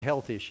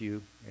health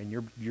issue, and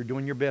you're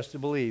doing your best to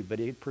believe,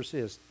 but it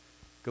persists,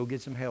 go get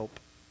some help.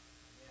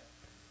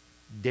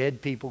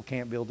 Dead people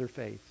can't build their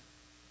faith.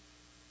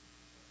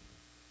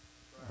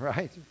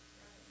 Right?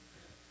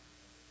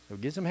 So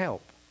get some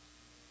help.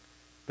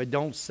 But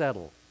don't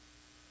settle.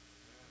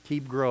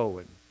 Keep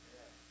growing.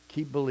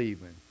 Keep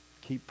believing.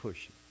 Keep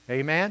pushing.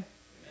 Amen?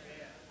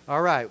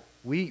 All right.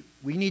 We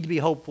need to be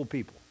hopeful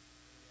people.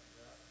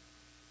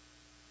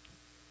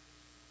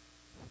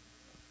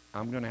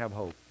 I'm going to have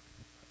hope.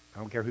 I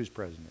don't care who's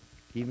president,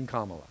 even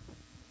Kamala.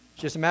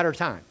 It's just a matter of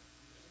time.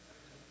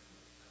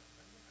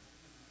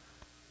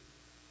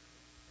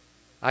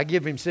 I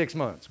give him 6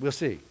 months. We'll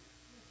see.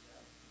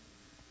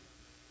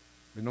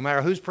 But no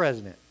matter who's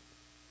president,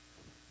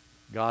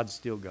 God's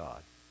still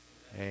God.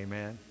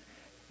 Amen.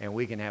 And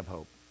we can have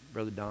hope.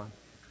 Brother Don,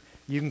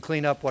 you can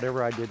clean up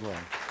whatever I did wrong.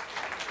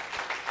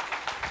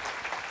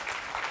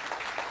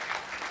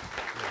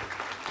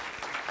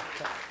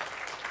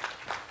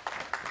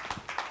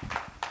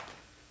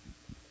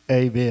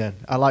 Amen.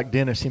 I like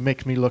Dennis. He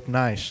makes me look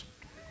nice.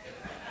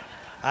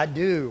 I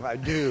do.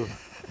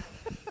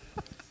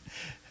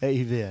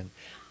 Amen.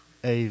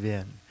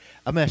 Amen.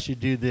 I'm going to ask you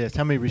to do this.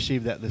 How many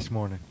received that this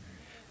morning?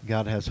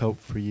 God has hope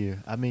for you.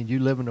 I mean, you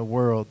live in a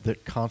world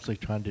that's constantly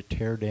trying to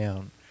tear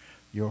down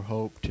your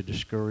hope, to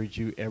discourage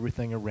you,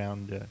 everything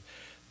around it.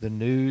 The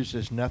news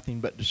is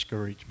nothing but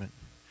discouragement.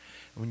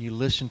 When you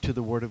listen to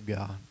the Word of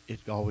God,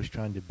 it's always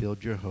trying to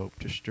build your hope,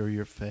 to stir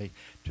your faith,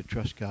 to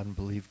trust God and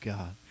believe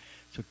God.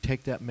 So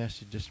take that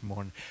message this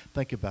morning.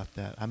 Think about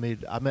that. I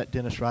met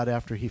Dennis right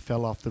after he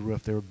fell off the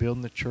roof. They were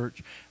building the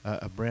church,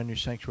 a brand new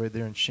sanctuary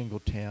there in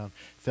Shingletown.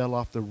 Fell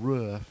off the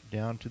roof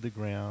down to the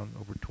ground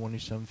over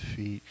 20-some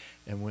feet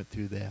and went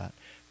through that.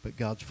 But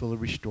God's fully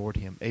restored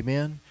him.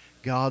 Amen?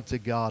 God's a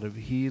God of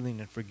healing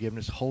and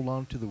forgiveness. Hold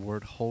on to the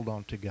Word. Hold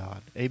on to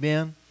God.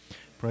 Amen?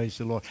 Praise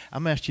the Lord.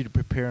 I'm going to ask you to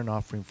prepare an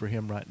offering for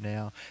him right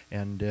now.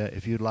 And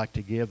if you'd like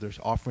to give, there's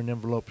offering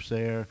envelopes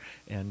there,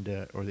 and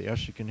or the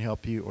usher can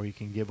help you, or you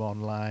can give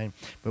online.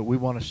 But we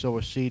want to sow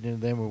a seed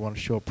into them. We want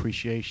to show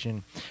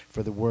appreciation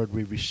for the word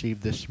we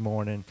received this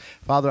morning.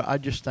 Father, I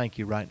just thank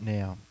you right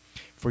now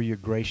for your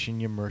grace and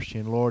your mercy.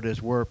 And Lord,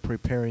 as we're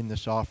preparing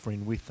this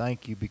offering, we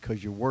thank you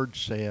because your word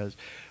says,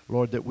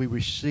 Lord, that we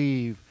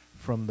receive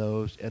from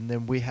those, and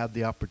then we have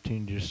the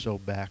opportunity to sow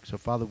back. So,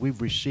 Father,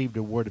 we've received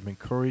a word of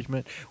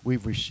encouragement.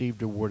 We've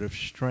received a word of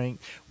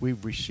strength.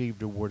 We've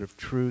received a word of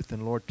truth.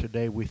 And, Lord,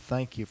 today we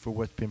thank you for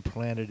what's been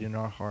planted in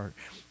our heart,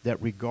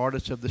 that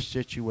regardless of the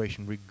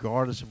situation,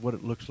 regardless of what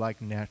it looks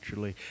like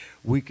naturally,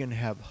 we can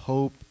have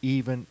hope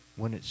even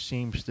when it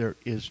seems there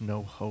is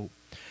no hope.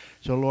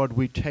 So, Lord,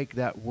 we take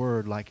that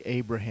word like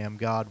Abraham,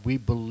 God. We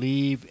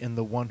believe in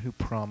the one who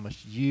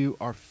promised. You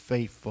are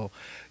faithful.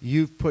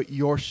 You've put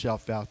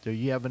yourself out there.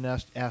 You haven't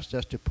asked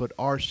us to put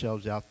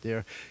ourselves out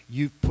there.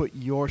 You've put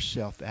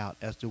yourself out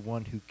as the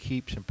one who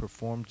keeps and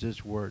performs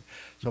his word.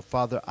 So,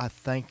 Father, I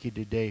thank you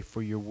today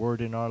for your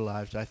word in our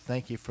lives. I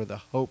thank you for the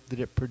hope that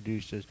it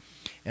produces.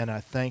 And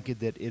I thank you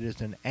that it is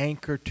an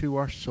anchor to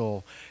our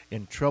soul.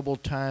 In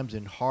troubled times,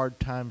 in hard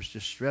times,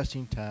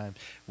 distressing times,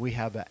 we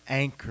have an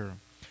anchor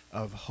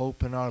of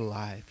hope in our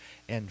life,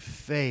 and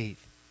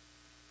faith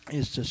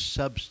is the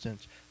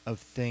substance of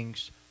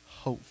things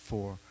hoped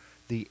for,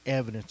 the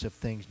evidence of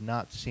things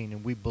not seen,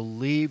 and we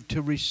believe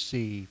to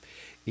receive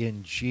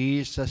in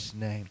Jesus'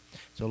 name.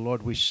 So,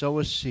 Lord, we sow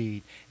a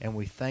seed, and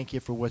we thank you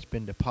for what's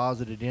been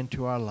deposited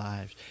into our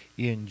lives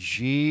in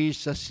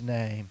Jesus'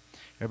 name.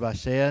 Everybody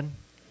said,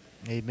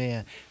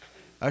 amen.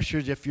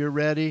 Ushers, if you're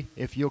ready,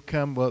 if you'll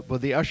come, well,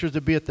 the ushers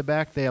will be at the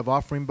back. They have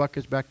offering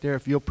buckets back there.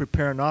 If you'll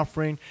prepare an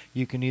offering,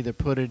 you can either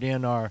put it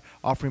in our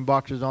offering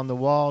boxes on the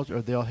walls,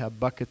 or they'll have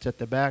buckets at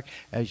the back.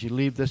 As you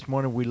leave this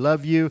morning, we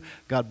love you.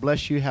 God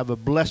bless you. Have a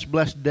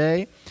blessed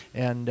day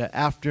and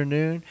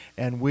afternoon,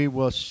 and we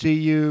will see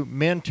you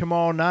men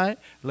tomorrow night.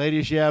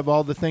 Ladies, you have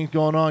all the things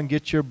going on.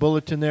 Get your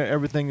bulletin there,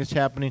 everything that's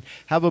happening.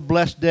 Have a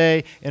blessed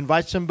day.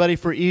 Invite somebody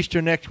for Easter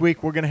next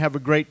week. We're going to have a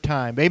great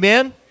time.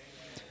 Amen?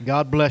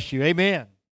 God bless you. Amen.